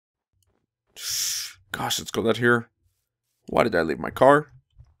Gosh, it's cold out here. Why did I leave my car?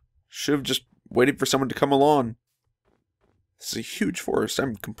 Should have just waited for someone to come along. This is a huge forest.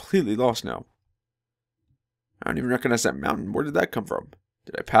 I'm completely lost now. I don't even recognize that mountain. Where did that come from?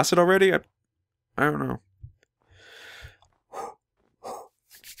 Did I pass it already? I don't know.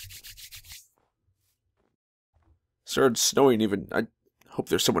 Started snowing even. I hope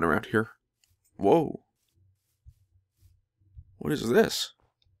there's someone around here. Whoa. What is this?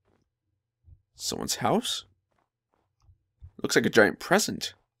 Someone's house? Looks like a giant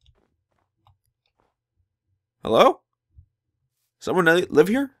present. Hello? Someone live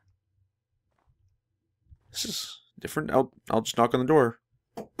here? This is different. I'll just knock on the door.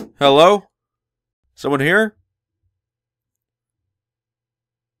 Hello? Someone here?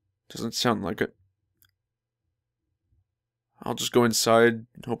 Doesn't sound like it. I'll just go inside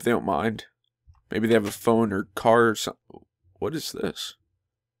and hope they don't mind. Maybe they have a phone or car or something. What is this?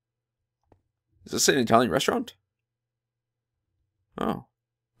 Is this an Italian restaurant? Oh.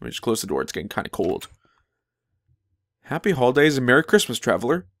 Let me just close the door. It's getting kind of cold. Happy holidays and Merry Christmas,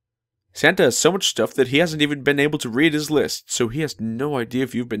 traveler. Santa has so much stuff that he hasn't even been able to read his list, so he has no idea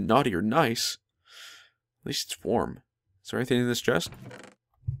if you've been naughty or nice. At least it's warm. Is there anything in this chest?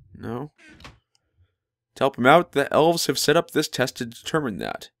 No. To help him out, the elves have set up this test to determine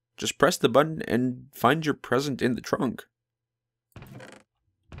that. Just press the button and find your present in the trunk.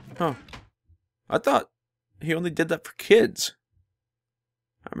 Huh. I thought he only did that for kids.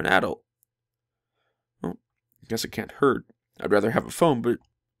 I'm an adult. Well, I guess it can't hurt. I'd rather have a phone, but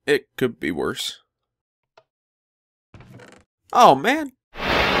it could be worse. Oh, man.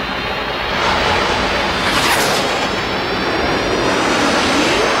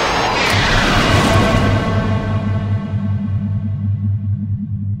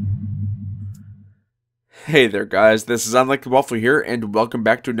 Hey there guys, this is Unlikely Waffle here, and welcome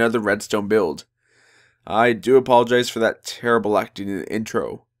back to another Redstone build. I do apologize for that terrible acting in the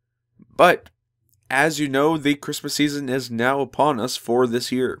intro, but as you know, the Christmas season is now upon us for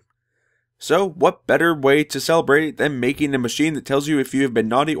this year. So what better way to celebrate than making a machine that tells you if you have been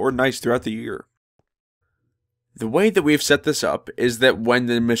naughty or nice throughout the year. The way that we've set this up is that when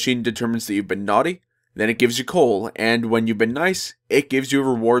the machine determines that you've been naughty, then it gives you coal, and when you've been nice, it gives you a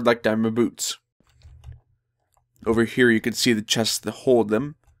reward like diamond boots. Over here you can see the chests that hold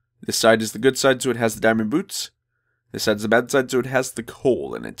them. This side is the good side, so it has the diamond boots. This side is the bad side, so it has the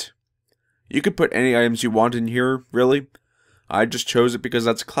coal in it. You could put any items you want in here, really. I just chose it because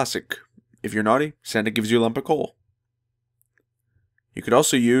that's classic. If you're naughty, Santa gives you a lump of coal. You could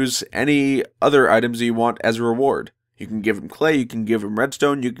also use any other items that you want as a reward. You can give him clay, you can give him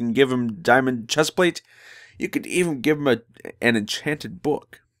redstone, you can give him diamond chestplate. You could even give him an enchanted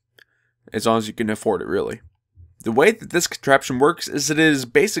book. As long as you can afford it, really. The way that this contraption works is that it is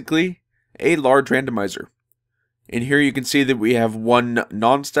basically a large randomizer. In here you can see that we have one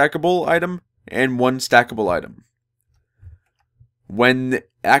non-stackable item and one stackable item. When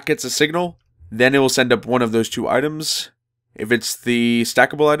that gets a signal, then it will send up one of those two items. If it's the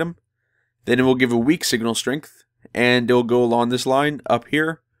stackable item, then it will give a weak signal strength, and it will go along this line up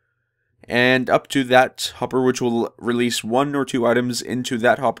here, and up to that hopper, which will release one or two items into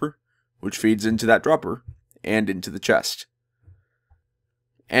that hopper, which feeds into that dropper, and into the chest.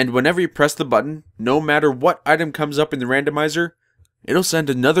 And whenever you press the button, no matter what item comes up in the randomizer, it'll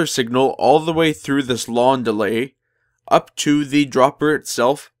send another signal all the way through this long delay up to the dropper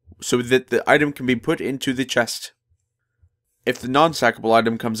itself so that the item can be put into the chest. If the non-stackable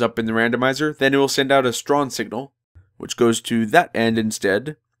item comes up in the randomizer, then it will send out a strong signal, which goes to that end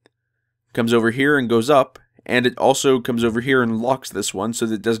instead, comes over here and goes up, and it also comes over here and locks this one so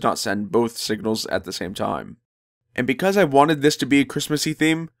that it does not send both signals at the same time. And because I wanted this to be a Christmassy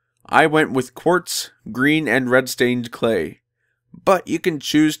theme, I went with quartz, green, and red stained clay. But you can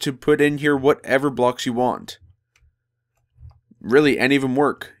choose to put in here whatever blocks you want. Really, any of them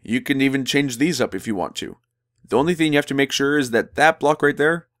work. You can even change these up if you want to. The only thing you have to make sure is that that block right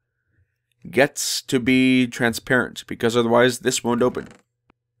there gets to be transparent, because otherwise this won't open.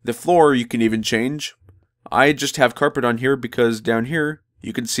 The floor you can even change. I just have carpet on here because down here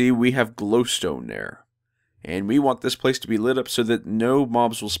you can see we have glowstone there. And we want this place to be lit up so that no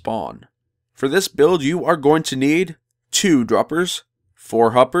mobs will spawn. For this build you are going to need 2 droppers,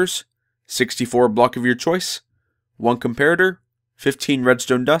 4 hoppers, 64 block of your choice, 1 comparator, 15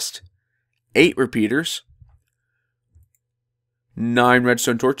 redstone dust, 8 repeaters, 9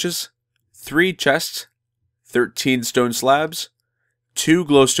 redstone torches, 3 chests, 13 stone slabs, 2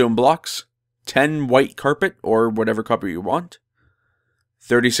 glowstone blocks, 10 white carpet, or whatever carpet you want,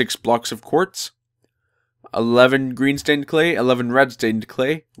 36 blocks of quartz, 11 green stained clay, 11 red stained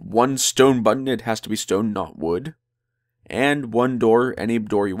clay, 1 stone button, it has to be stone, not wood, and 1 door, any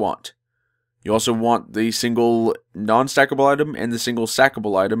door you want. You also want the single non-stackable item and the single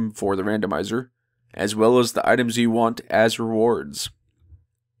stackable item for the randomizer, as well as the items you want as rewards.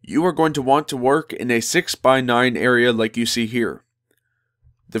 You are going to want to work in a 6x9 area like you see here.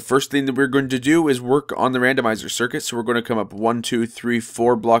 The first thing that we're going to do is work on the randomizer circuit, so we're going to come up 1, 2, 3,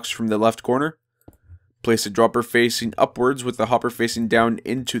 4 blocks from the left corner. Place a dropper facing upwards with the hopper facing down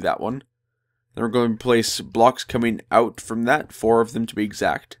into that one. Then we're going to place blocks coming out from that, 4 of them to be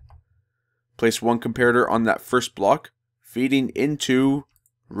exact. Place 1 comparator on that first block, feeding into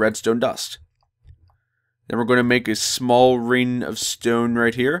redstone dust. Then we're going to make a small ring of stone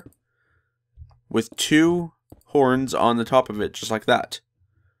right here, with 2 horns on the top of it, just like that.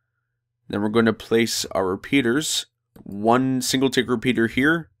 Then we're going to place our repeaters, 1 single tick repeater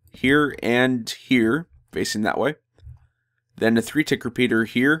here, here, and here, facing that way. Then a 3 tick repeater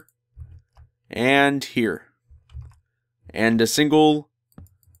here, and here. And a single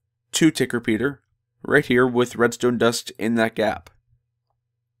 2 tick repeater right here with redstone dust in that gap.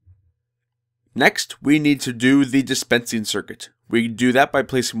 Next, we need to do the dispensing circuit. We do that by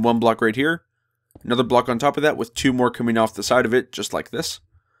placing 1 block right here, another block on top of that with 2 more coming off the side of it, just like this.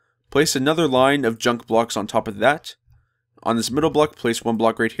 Place another line of junk blocks on top of that. On this middle block, place 1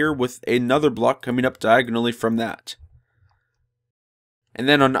 block right here with another block coming up diagonally from that. And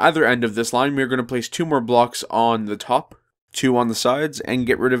then on either end of this line, we're going to place 2 more blocks on the top, 2 on the sides, and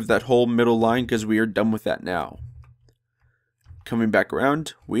get rid of that whole middle line because we are done with that now. Coming back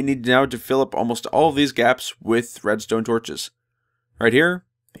around, we need now to fill up almost all of these gaps with redstone torches. Right here,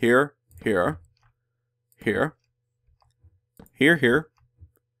 here, here, here, here, here,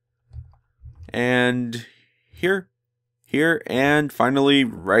 and here, here, and finally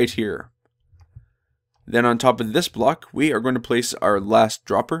right here. Then on top of this block, we are going to place our last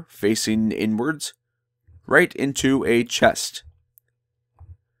dropper facing inwards, right into a chest.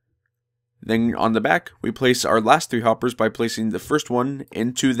 Then on the back, we place our last 3 hoppers by placing the first one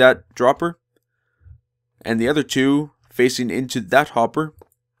into that dropper, and the other 2 facing into that hopper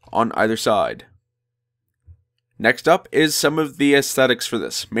on either side. Next up is some of the aesthetics for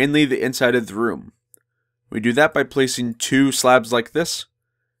this, mainly the inside of the room. We do that by placing 2 slabs like this,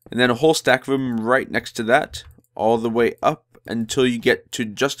 and then a whole stack of them right next to that, all the way up until you get to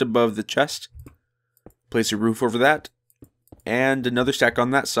just above the chest. Place a roof over that, and another stack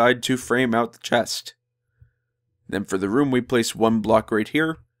on that side to frame out the chest. Then for the room, we place 1 block right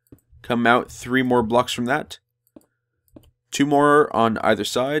here, come out 3 more blocks from that, 2 more on either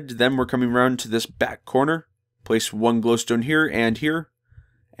side. Then we're coming around to this back corner, place 1 glowstone here,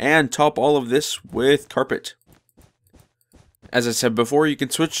 and top all of this with carpet. As I said before, you can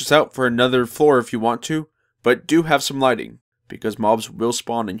switch this out for another floor if you want to, but do have some lighting, because mobs will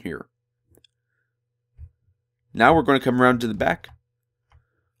spawn in here. Now we're going to come around to the back.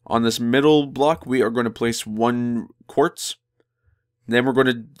 On this middle block, we are going to place 1 quartz. Then we're going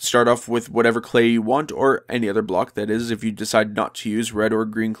to start off with whatever clay you want, or any other block, that is, if you decide not to use red or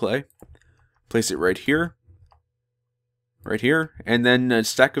green clay. Place it right here, and then a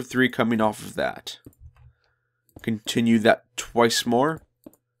stack of 3 coming off of that. Continue that twice more,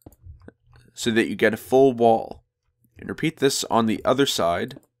 so that you get a full wall. And repeat this on the other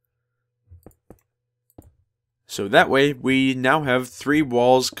side. So that way, we now have 3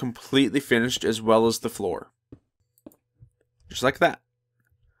 walls completely finished as well as the floor. Just like that.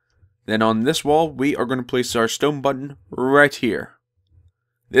 Then on this wall, we are going to place our stone button right here.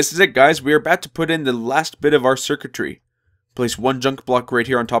 This is it, guys. We are about to put in the last bit of our circuitry. Place 1 junk block right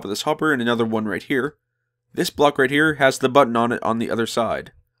here on top of this hopper and another one right here. This block right here has the button on it on the other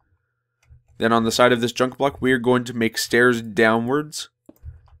side. Then on the side of this junk block, we are going to make stairs downwards.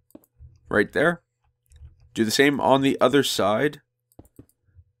 Right there. Do the same on the other side.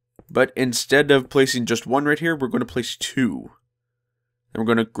 But instead of placing just 1 right here, we're going to place 2. Then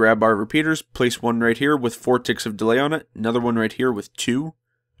we're going to grab our repeaters, place 1 right here with 4 ticks of delay on it, another one right here with 2,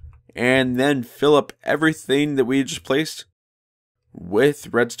 and then fill up everything that we just placed with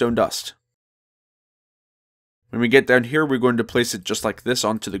redstone dust. When we get down here, we're going to place it just like this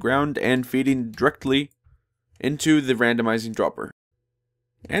onto the ground and feeding directly into the randomizing dropper.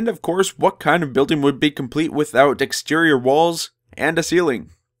 And of course, what kind of building would be complete without exterior walls and a ceiling?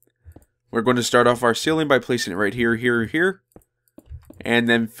 We're going to start off our ceiling by placing it right here, here, and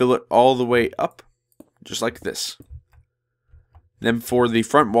then fill it all the way up, just like this. Then for the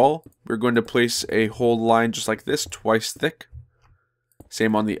front wall, we're going to place a whole line just like this, twice thick.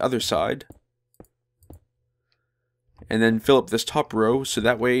 Same on the other side. And then fill up this top row so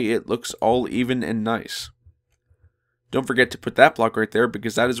that way it looks all even and nice. Don't forget to put that block right there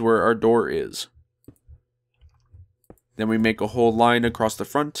because that is where our door is. Then we make a whole line across the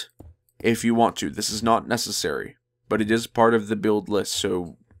front if you want to. This is not necessary, but it is part of the build list,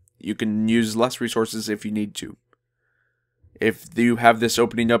 so you can use less resources if you need to. If you have this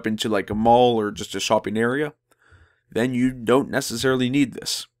opening up into like a mall or just a shopping area, then you don't necessarily need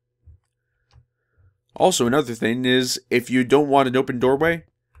this. Also, another thing is, if you don't want an open doorway,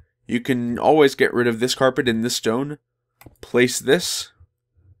 you can always get rid of this carpet and this stone, place this,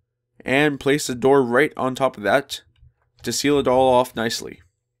 and place a door right on top of that to seal it all off nicely.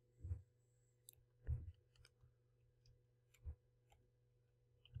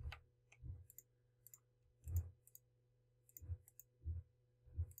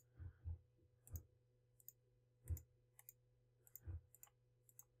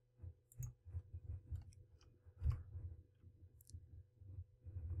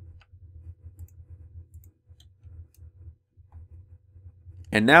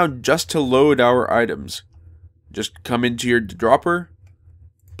 And now, just to load our items, just come into your dropper,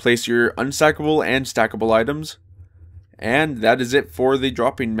 place your unstackable and stackable items, and that is it for the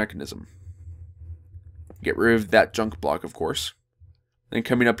dropping mechanism. Get rid of that junk block, of course. Then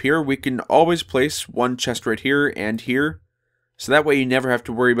coming up here, we can always place one chest right here and here, so that way you never have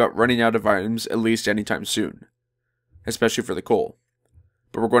to worry about running out of items, at least anytime soon, especially for the coal.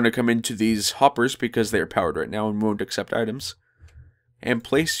 But we're going to come into these hoppers because they are powered right now and won't accept items, and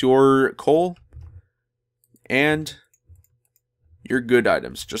place your coal and your good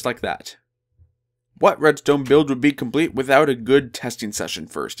items, just like that. What redstone build would be complete without a good testing session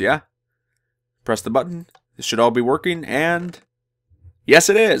first, yeah? Press the button, this should all be working, and yes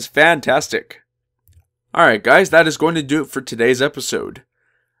it is! Fantastic! Alright guys, that is going to do it for today's episode.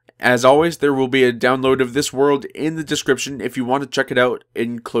 As always, there will be a download of this world in the description if you want to check it out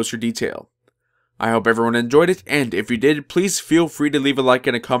in closer detail. I hope everyone enjoyed it, and if you did, please feel free to leave a like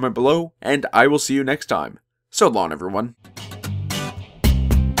and a comment below, and I will see you next time. So long, everyone.